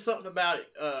he said something about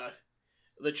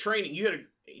the training.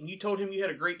 You told him you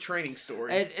had a great training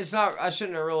story. It's not. I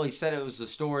shouldn't have really said it was the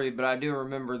story, but I do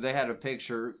remember they had a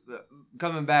picture.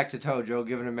 Coming back to Tojo,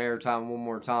 giving him airtime one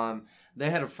more time. They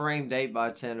had a framed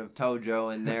 8x10 of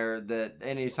Tojo in there that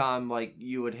anytime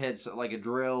you would hit a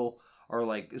drill or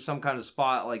like some kind of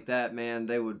spot like that, man,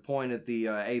 they would point at the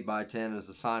 8x10 as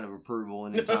a sign of approval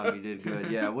anytime you did good.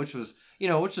 Yeah, which was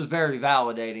very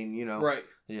validating, Right.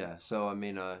 Yeah, so I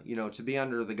mean, to be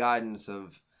under the guidance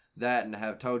of that and to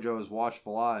have Tojo as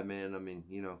watchful eye, man, I mean,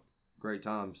 great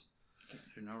times.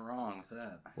 You're no wrong with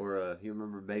that. Or you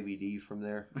remember Baby D from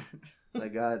there?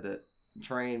 That guy that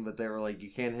trained, but they were like, you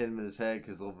can't hit him in his head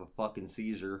because he'll have a fucking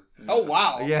seizure. Oh,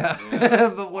 wow. Yeah,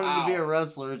 but wanted to be a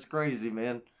wrestler. It's crazy,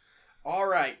 man. All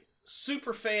right.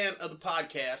 Super fan of the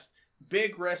podcast.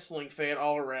 Big wrestling fan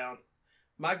all around.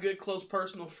 My good close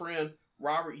personal friend,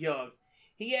 Robert Young.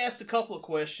 He asked a couple of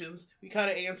questions. We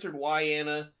kind of answered why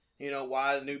Anna,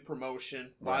 why the new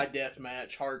promotion, why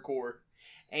deathmatch, hardcore.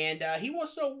 And he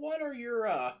wants to know what are your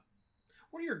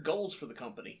goals for the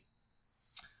company?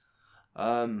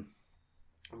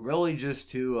 Really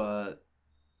just to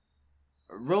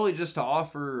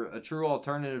offer a true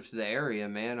alternative to the area,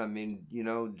 man. I mean,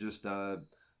 just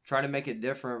try to make it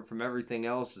different from everything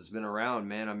else that's been around,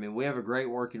 man. I mean, we have a great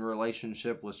working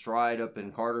relationship with Stride up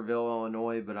in Carterville,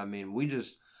 Illinois, but I mean, we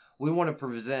want to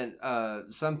present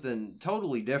something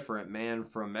totally different, man,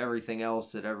 from everything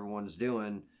else that everyone's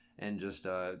doing, and just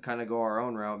kind of go our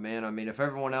own route, man. I mean, if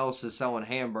everyone else is selling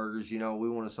hamburgers, we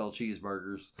want to sell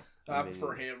cheeseburgers. I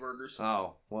prefer hamburgers.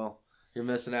 Oh, well, you're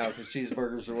missing out because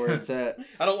cheeseburgers are where it's at.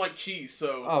 I don't like cheese,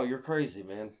 so. Oh, you're crazy,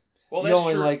 man. Well, you that's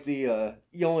only true.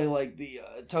 You only like the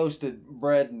toasted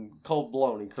bread and cold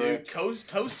bologna, correct? Dude,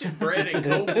 toasted bread and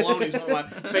cold bologna is one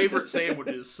of my favorite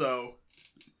sandwiches. So,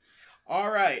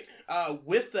 all right.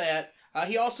 With that,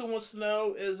 he also wants to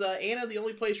know: is Anna the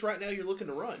only place right now you're looking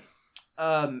to run?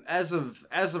 As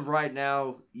of right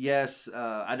now, yes.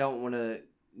 I don't want to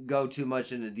go too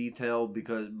much into detail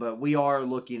but we are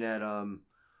looking at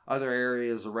other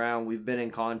areas around. We've been in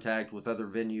contact with other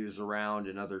venues around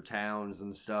in other towns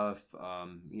and stuff.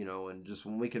 And just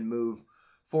when we can move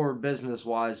forward business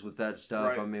wise with that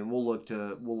stuff, right. I mean, we'll look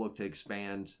to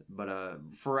expand. But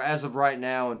for as of right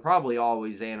now, and probably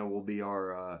always, Anna will be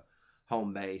our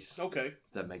home base. Okay, If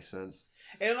that makes sense.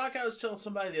 And like I was telling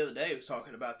somebody the other day who was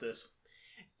talking about this,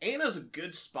 Anna's a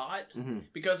good spot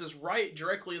because it's right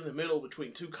directly in the middle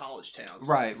between two college towns.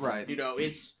 Right.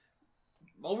 It's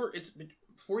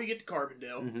before you get to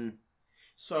Carbondale. Mm-hmm.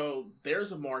 So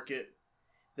there's a market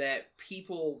that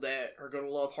people that are going to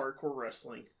love hardcore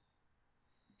wrestling.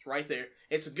 It's right there.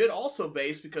 It's a good also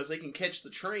base because they can catch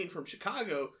the train from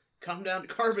Chicago, come down to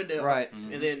Carbondale, Right.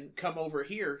 and then come over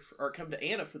here or come to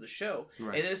Anna for the show.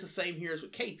 Right. And then it's the same here as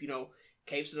with Cape.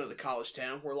 Cape's another college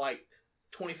town. We're like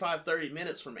 25-30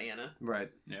 minutes from Anna. Right.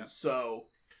 Yeah. So,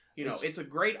 it's a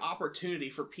great opportunity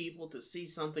for people to see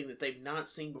something that they've not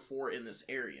seen before in this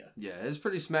area. Yeah, it's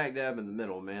pretty smack dab in the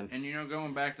middle, man. And,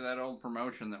 going back to that old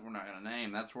promotion that we're not going to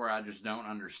name, that's where I just don't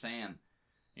understand.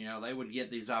 They would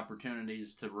get these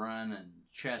opportunities to run in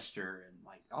Chester and,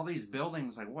 like, all these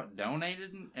buildings, like, what,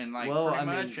 donated? And, like, pretty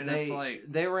much? And it's like...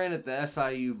 They ran at the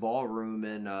SIU ballroom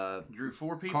and... drew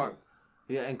 4 people.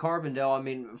 Yeah, in Carbondale, I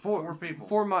mean, 4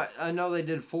 people. I know they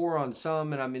did 4 on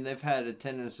some, and I mean, they've had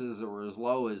attendances that were as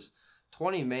low as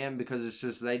 20, man, because it's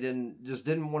just, they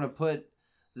didn't want to put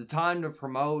the time to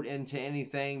promote into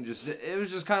anything. It was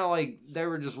just kind of like they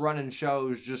were just running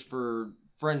shows just for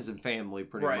friends and family,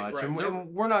 pretty much. Right.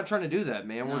 And we're not trying to do that,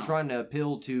 man. No. We're trying to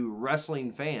appeal to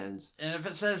wrestling fans. And if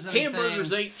it says anything...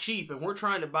 Hamburgers ain't cheap, and we're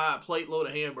trying to buy a plate load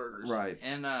of hamburgers. Right.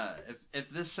 And if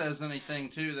this says anything,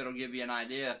 too, that'll give you an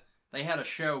idea... They had a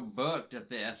show booked at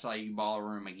the SIU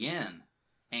Ballroom again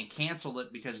and canceled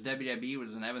it because WWE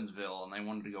was in Evansville and they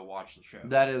wanted to go watch the show.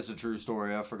 That is a true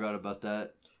story. I forgot about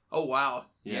that. Oh, wow.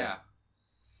 Yeah.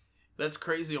 That's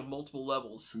crazy on multiple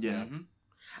levels. Yeah. Mm-hmm.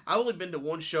 I've only been to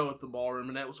one show at the Ballroom,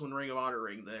 and that was when Ring of Honor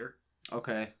ring there.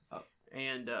 Okay.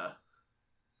 And,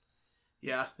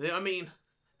 yeah, I mean...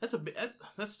 That's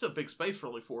still a big space for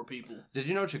only 4 people. Did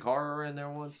you know Chikara ran there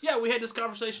once? Yeah, we had this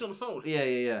conversation on the phone.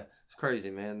 Yeah. It's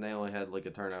crazy, man. They only had like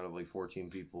a turnout of like 14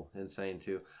 people. Insane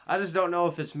too. I just don't know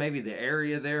if it's maybe the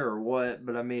area there or what,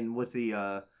 but I mean with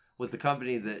the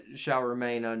company that shall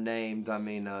remain unnamed, I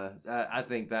mean I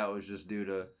think that was just due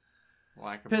to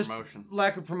lack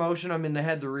of promotion. I mean they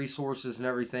had the resources and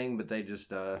everything, but they just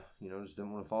just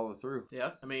didn't want to follow through.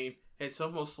 Yeah, I mean it's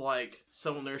almost like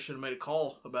someone there should have made a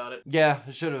call about it. Yeah,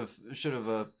 should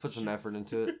have put some effort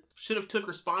into it. Should have took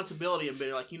responsibility and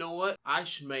been like, you know what? I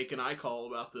should make an iCall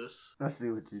about this. I see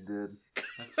what you did.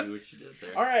 I see what you did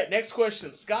there. All right, next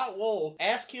question. Scott Wool,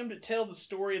 ask him to tell the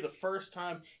story of the first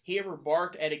time he ever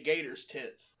barked at a gator's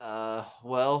tits.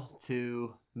 Well,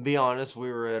 to be honest,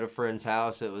 we were at a friend's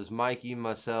house. It was Mikey,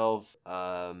 myself,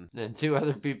 and 2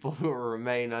 other people who will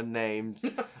remain unnamed.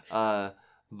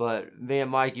 But me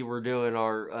and Mikey were doing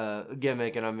our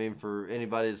gimmick, and I mean, for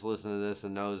anybody that's listening to this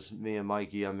and knows me and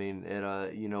Mikey, I mean,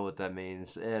 it you know what that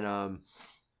means. And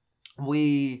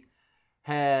we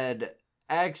had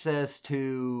access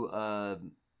to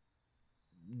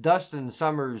Dustin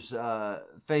Summers'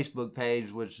 Facebook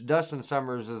page, which Dustin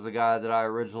Summers is the guy that I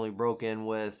originally broke in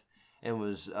with and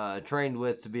was trained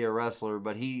with to be a wrestler,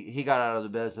 but he got out of the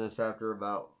business after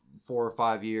about 4 or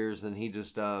 5 years, and he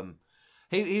just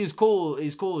he's cool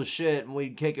as shit, and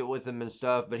we'd kick it with him and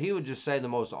stuff, but he would just say the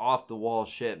most off the wall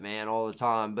shit, man, all the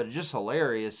time, but just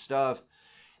hilarious stuff.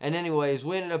 And anyways,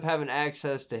 we ended up having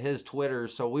access to his Twitter,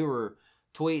 so we were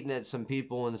tweeting at some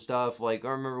people and stuff. Like, I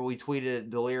remember we tweeted at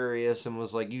Delirious and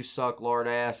was like, "You suck, lard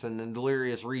ass," and then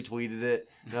Delirious retweeted it,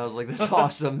 and I was like, "That's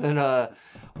awesome." And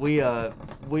we had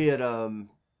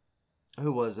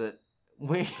who was it?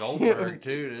 Goldberg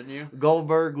too, didn't you?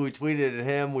 Goldberg, we tweeted at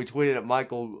him. We tweeted at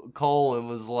Michael Cole and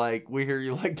was like, "We hear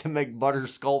you like to make butter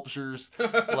sculptures."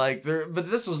 Like,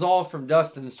 but this was all from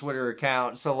Dustin's Twitter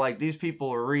account. So like, these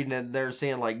people are reading it, they're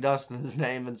seeing like Dustin's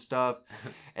name and stuff.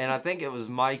 And I think it was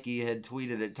Mikey had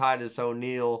tweeted at Titus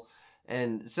O'Neil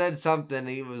and said something.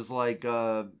 He was like,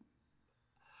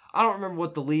 I don't remember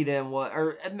what the lead-in was,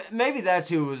 or maybe that's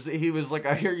who it was. He was like,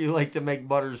 "I hear you like to make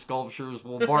butter sculptures.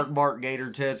 Well, bark gator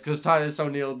tits," because Titus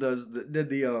O'Neil did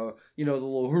the you know, the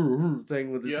little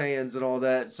thing with his hands and all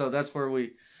that. So that's where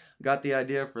we got the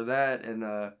idea for that,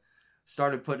 and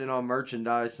started putting it on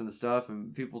merchandise and stuff.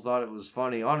 And people thought it was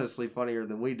funny, honestly funnier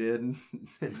than we did, and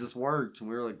it just worked. And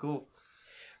we were like, cool.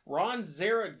 Ron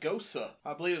Zaragoza,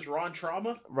 I believe it's Ron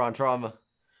Trauma. Ron Trauma,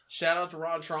 Shout out to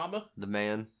Ron Trauma. the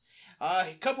man.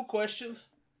 A couple questions.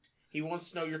 He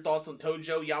wants to know your thoughts on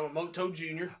Tojo Yamamoto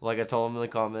Jr. Like I told him in the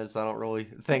comments, I don't really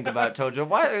think about Tojo.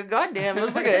 Why? Goddamn,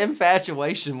 there's like an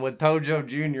infatuation with Tojo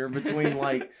Jr. between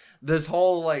like this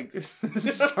whole like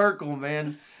circle,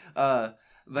 man.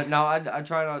 But no, I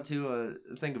try not to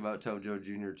think about Tojo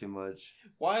Jr. too much.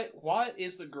 What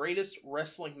is the greatest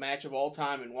wrestling match of all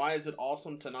time, and why is it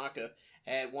Awesome Tanaka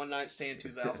at One Night Stand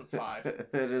 2005?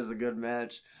 It is a good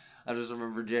match. I just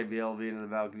remember JBL being in the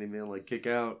balcony being like, kick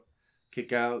out,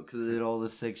 because it did all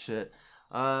this sick shit.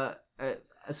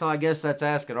 So I guess that's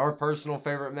asking our personal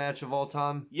favorite match of all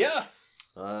time. Yeah.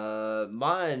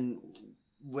 Mine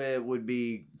would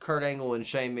be Kurt Angle and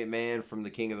Shane McMahon from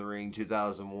the King of the Ring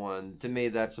 2001. To me,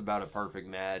 that's about a perfect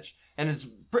match. And it's,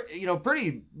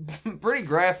 pretty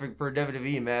graphic for a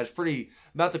WWE match.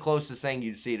 About the closest thing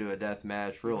you'd see to a death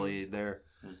match, really, there.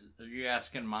 Are you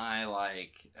asking my,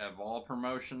 like, of all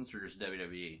promotions or just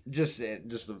WWE? Just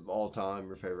of all time,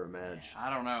 your favorite match. I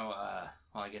don't know.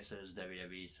 Well, I guess it is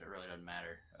WWE, so it really doesn't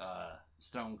matter.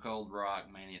 Stone Cold Rock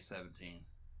Mania 17.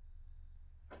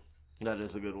 That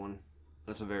is a good one.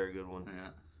 That's a very good one. Yeah.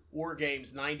 War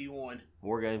Games 91.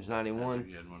 War Games 91. That's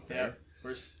a good one. Yeah.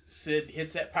 Where Sid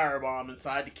hits that powerbomb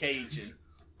inside the cage and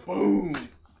boom.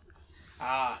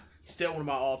 Still one of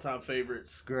my all-time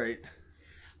favorites. Great.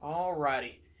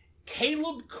 Alrighty.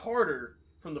 Caleb Carter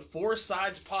from the Four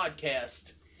Sides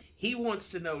podcast. He wants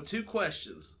to know 2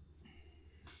 questions.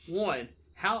 1,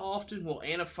 how often will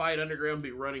Anna Fight Underground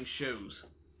be running shows?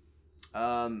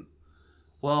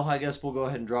 Well, I guess we'll go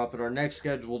ahead and drop it. Our next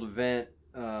scheduled event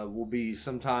will be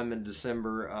sometime in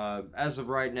December. As of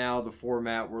right now, the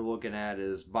format we're looking at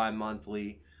is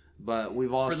bi-monthly, but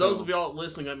we've also... For those of y'all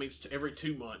listening, that means every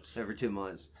 2 months. Every 2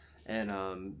 months.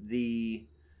 And the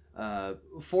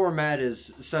format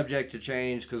is subject to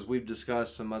change because we've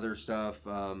discussed some other stuff.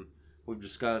 We've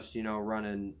discussed,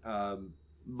 running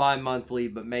bi-monthly,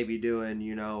 but maybe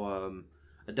doing,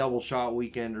 a double shot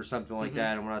weekend or something like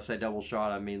that. And when I say double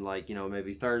shot, I mean like,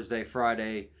 maybe Thursday,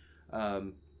 Friday,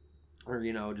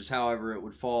 or, just however it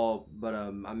would fall.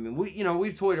 But,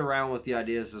 we've toyed around with the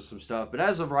ideas of some stuff. But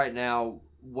as of right now,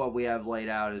 what we have laid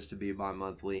out is to be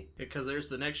bi-monthly. Because there's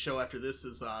the next show after this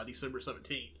is December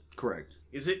 17th. Correct.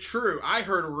 Is it true? I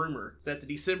heard a rumor that the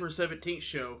December 17th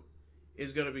show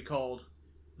is going to be called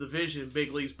The Vision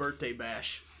Big Lee's Birthday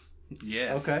Bash.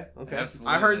 Yes. Okay.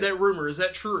 Absolutely. I heard that rumor. Is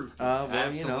that true? Well,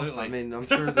 Absolutely.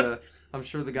 I'm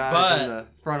sure the guys in the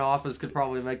front office could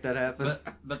probably make that happen.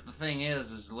 But the thing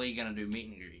is Lee going to do meet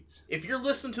and greets? If you're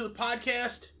listening to the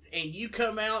podcast and you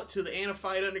come out to the Anna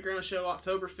Fight Underground show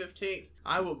October 15th,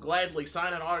 I will gladly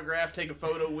sign an autograph, take a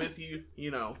photo with you,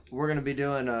 We're going to be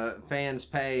doing fans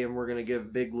pay, and we're going to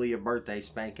give Big Lee a birthday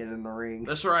spanking in the ring.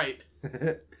 That's right.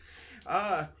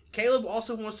 Caleb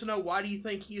also wants to know, why do you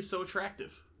think he is so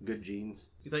attractive? Good jeans.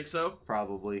 You think so?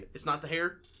 Probably. It's not the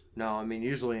hair? No, I mean,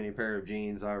 usually any pair of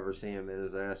jeans I ever see him in,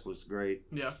 his ass looks great.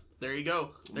 Yeah, there you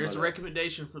go. There's a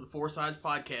recommendation for the Four Sides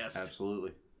podcast.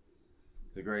 Absolutely.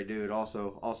 a great dude.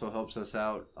 Also helps us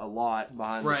out a lot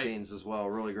behind the scenes as well.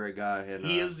 Really great guy. And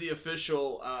he is the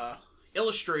official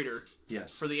illustrator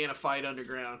yes for the Anna Fight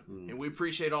Underground, and we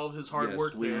appreciate all of his hard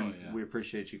work there. We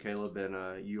appreciate you, Caleb,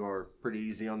 and you are pretty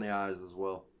easy on the eyes as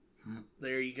well.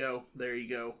 There you go.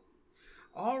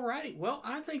 All right. Well,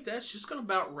 I think that's just going to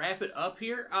about wrap it up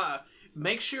here.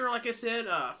 Make sure, like I said,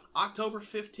 October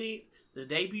 15th, the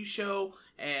debut show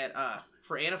at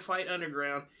for Anna Fight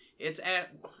Underground. It's I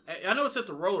know it's at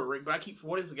the roller rink, but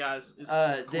what is it, guys?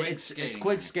 It's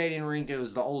Quick Skating Rink. It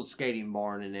was the old skating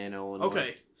barn in Anna, Illinois.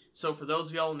 Okay. So for those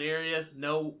of y'all in the area,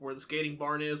 know where the skating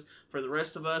barn is. For the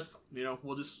rest of us,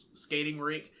 we'll just skating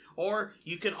rink. Or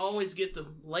you can always get the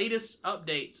latest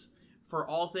updates for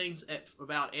all things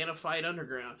about Anna Fight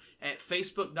Underground at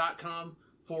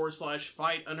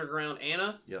facebook.com/Fight Underground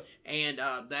Anna. Yep. And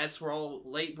that's where all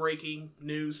late breaking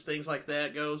news, things like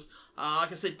that goes.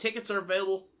 Like I said, tickets are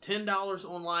available, $10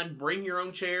 online. Bring your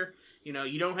own chair. You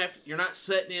don't have to. You're not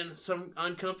sitting in some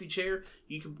uncomfy chair.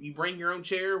 You bring your own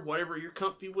chair, whatever you're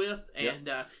comfy with, and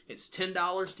it's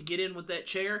 $10 to get in with that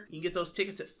chair. You can get those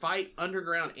tickets at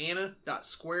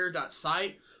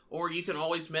fightundergroundanna.square.site, or you can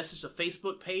always message the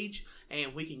Facebook page,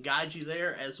 and we can guide you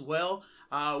there as well.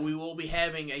 We will be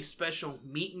having a special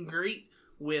meet and greet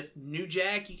with New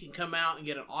Jack. You can come out and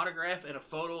get an autograph and a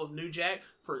photo of New Jack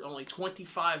for only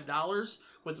 $25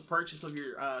 with the purchase of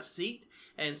your seat.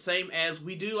 And same as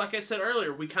we do, like I said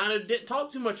earlier, we kind of didn't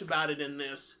talk too much about it in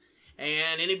this.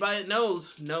 And anybody that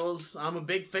knows I'm a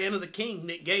big fan of the King,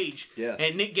 Nick Gage. Yeah.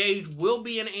 And Nick Gage will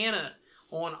be in Anna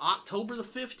on October the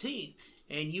 15th.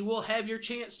 And you will have your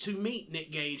chance to meet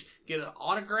Nick Gage. Get an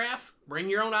autograph, bring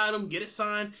your own item, get it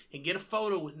signed, and get a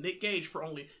photo with Nick Gage for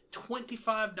only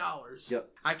 $25. Yep.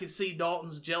 I can see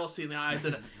Dalton's jealousy in the eyes.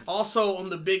 And also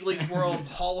on the Big Leagues World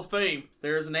Hall of Fame,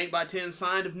 there is an 8x10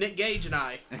 signed of Nick Gage and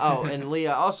I. Oh, and Lee,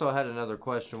 I also had another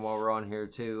question while we're on here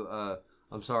too.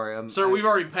 I'm sorry. Sir, we've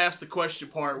already passed the question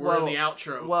part. We're in the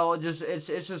outro. Well,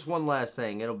 it's just one last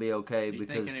thing. It'll be okay Do you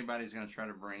because think anybody's gonna try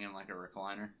to bring in like a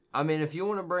recliner? I mean, if you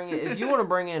want to bring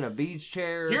in a beach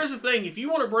chair. Here's the thing: if you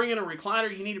want to bring in a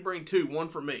recliner, you need to bring two. One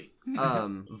for me.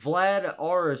 Vlad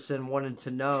Orison wanted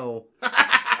to know.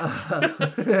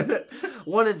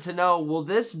 Will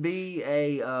this be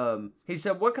a he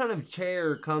said, what kind of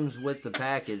chair comes with the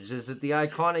package? Is it the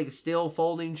iconic steel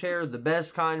folding chair, the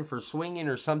best kind for swinging,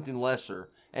 or something lesser?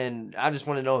 And I just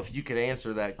want to know if you could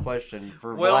answer that question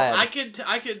for Vlad.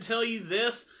 I could tell you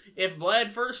this: if Vlad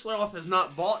first off has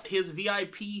not bought his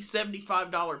VIP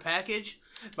 $75 package,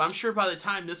 but I'm sure by the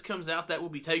time this comes out, that will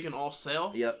be taken off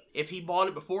sale. Yep. If he bought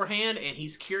it beforehand and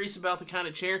he's curious about the kind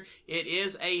of chair, it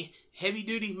is a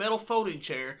heavy-duty metal folding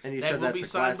chair that will be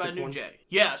signed by New Jack.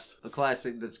 Yes. A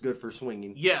classic that's good for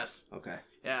swinging. Yes. Okay.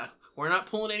 Yeah. We're not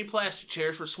pulling any plastic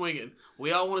chairs for swinging.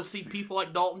 We all want to see people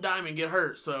like Dalton Diamond get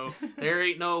hurt, so there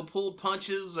ain't no pulled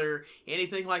punches or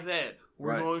anything like that.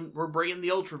 We're bringing the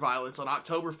ultraviolence on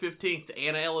October 15th to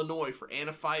Anna, Illinois for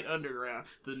Anna Fight Underground,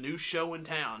 the new show in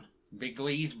town. Big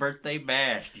Lee's birthday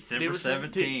bash, December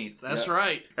 17th. That's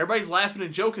right. Everybody's laughing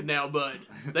and joking now, but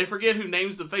they forget who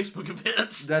names the Facebook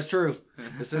events. That's true.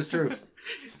 This is true.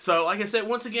 So, like I said,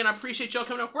 once again, I appreciate y'all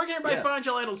coming up. Where can everybody find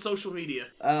y'all at on social media?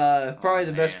 Probably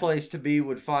the best place to be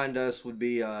would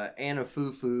be Anna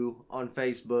Fufu on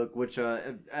Facebook, which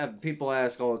people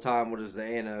ask all the time, what is the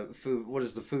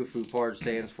Fufu part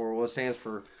stands for? Well, it stands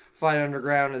for Fight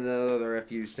Underground, and the other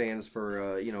FU stands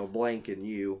for blank and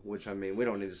U, which I mean we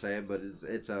don't need to say it, but it's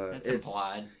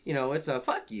implied. It's a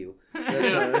fuck you.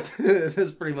 That's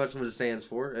pretty much what it stands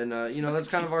for, and that's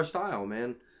kind of our style,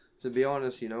 man. To be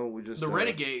honest, we just... The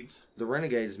Renegades. The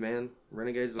Renegades, man.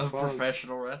 Renegades of funk.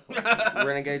 Professional wrestling.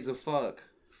 Renegades of fuck.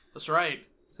 That's right.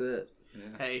 That's it.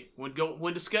 Yeah. Hey, when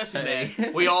discussing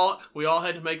that, we all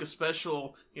had to make a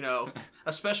special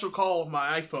call with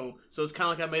my iPhone. So it's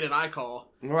kind of like I made an iCall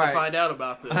to find out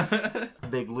about this.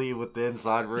 Big Lee with the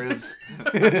inside ribs.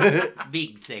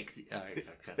 Big sexy. All right,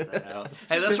 I'll cut that out.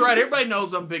 Hey, that's right. Everybody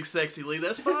knows I'm Big Sexy Lee.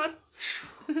 That's fine.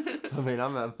 I mean,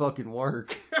 I'm at fucking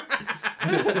work.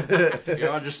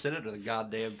 Y'all just send it to the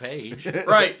goddamn page.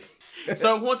 Right.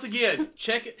 So once again,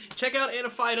 check out Anna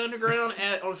Fight Underground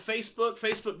on Facebook,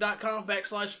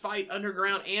 facebook.com/Fight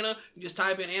Underground Anna. You just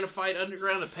type in Anna Fight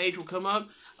Underground, the page will come up.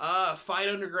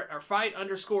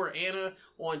 Fight_Anna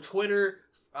on Twitter,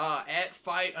 at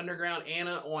Fight Underground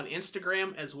Anna on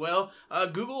Instagram as well.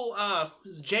 Google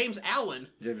James Allen.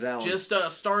 Just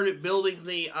started building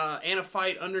the Anna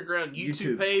Fight Underground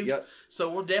YouTube page. Yep.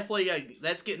 So we're definitely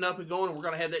that's getting up and going, and we're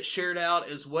gonna have that shared out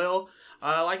as well.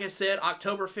 Like I said,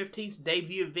 October 15th,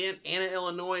 debut event, Anna,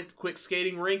 Illinois, quick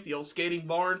skating rink, the old skating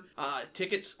barn.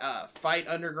 Tickets,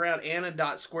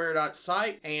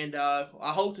 fightundergroundanna.square.site. And I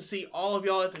hope to see all of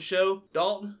y'all at the show.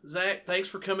 Dalton, Zach, thanks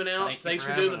for coming out. Thanks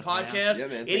for doing the podcast. Yeah,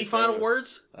 man. Any final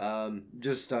words?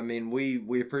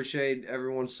 We appreciate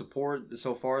everyone's support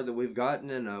so far that we've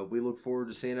gotten, and we look forward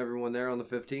to seeing everyone there on the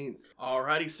 15th.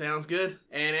 Alrighty, sounds good.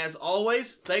 And as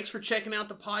always, thanks for checking out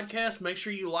the podcast. Make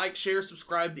sure you like, share,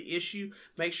 subscribe to Issue.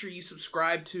 Make sure you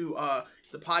subscribe to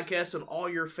the podcast on all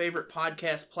your favorite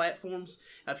podcast platforms.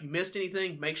 If you missed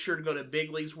anything, make sure to go to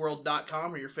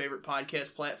bigleaguesworld.com or your favorite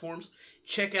podcast platforms.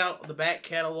 Check out the back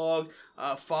catalog.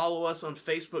 Follow us on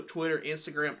Facebook, Twitter,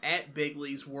 Instagram at Big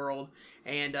Leagues World.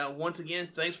 And once again,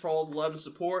 thanks for all the love and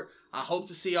support. I hope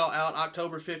to see y'all out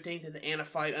October 15th at the Anna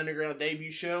Fight Underground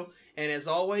debut show. And as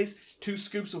always, 2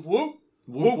 scoops of whoop,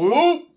 whoop, whoop.